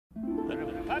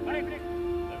Republic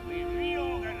will be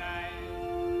reorganized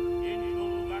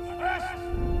into the first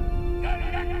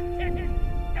galactic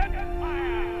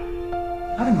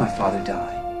empire. How did my father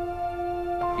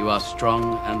die? You are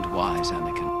strong and wise,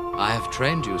 Anakin. I have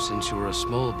trained you since you were a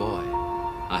small boy.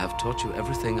 I have taught you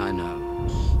everything I know.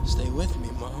 Stay with me,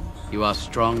 Mom. You are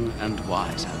strong and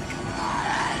wise, Anakin.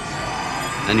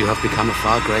 And you have become a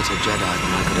far greater Jedi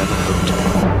than I could ever hope to be.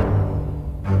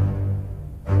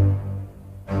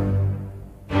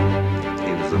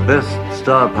 He was the best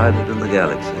star pilot in the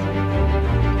galaxy,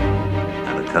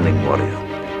 and a cunning warrior.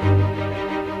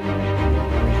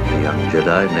 A young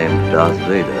Jedi named Darth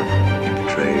Vader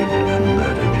betrayed and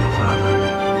murdered your father.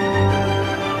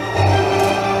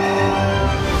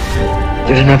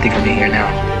 There's nothing for me here now.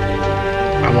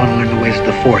 I want to learn the ways of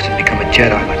the Force and become a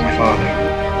Jedi like my father.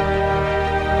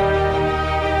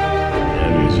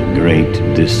 There is a great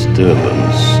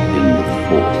disturbance in the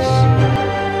Force.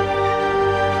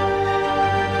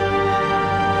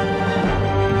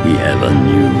 We have a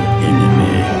new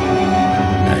enemy.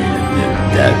 I have no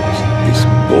doubt this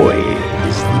boy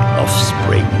is the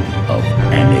offspring of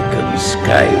Anakin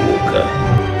Skywalker.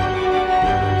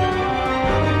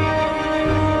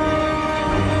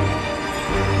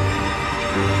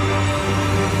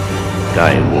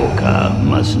 Skywalker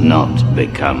must not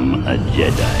become a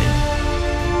Jedi.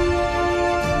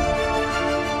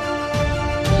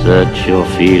 Search your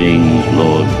feelings,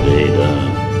 Lord Vader.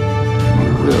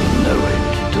 You will know it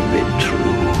to be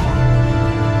true.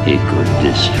 He could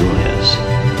destroy us.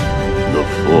 The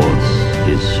Force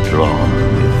is strong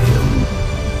with him.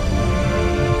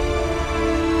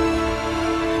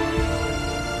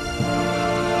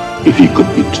 If he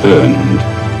could be turned,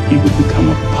 he would become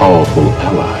a powerful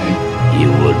ally. He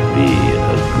would be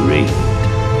a great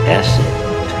asset.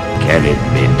 Can it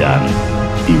be done?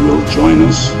 He will join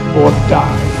us or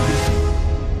die.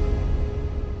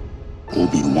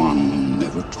 Obi-Wan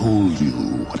never told you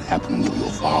what happened to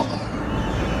your father.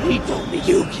 He told me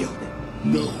you killed him.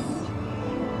 No.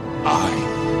 I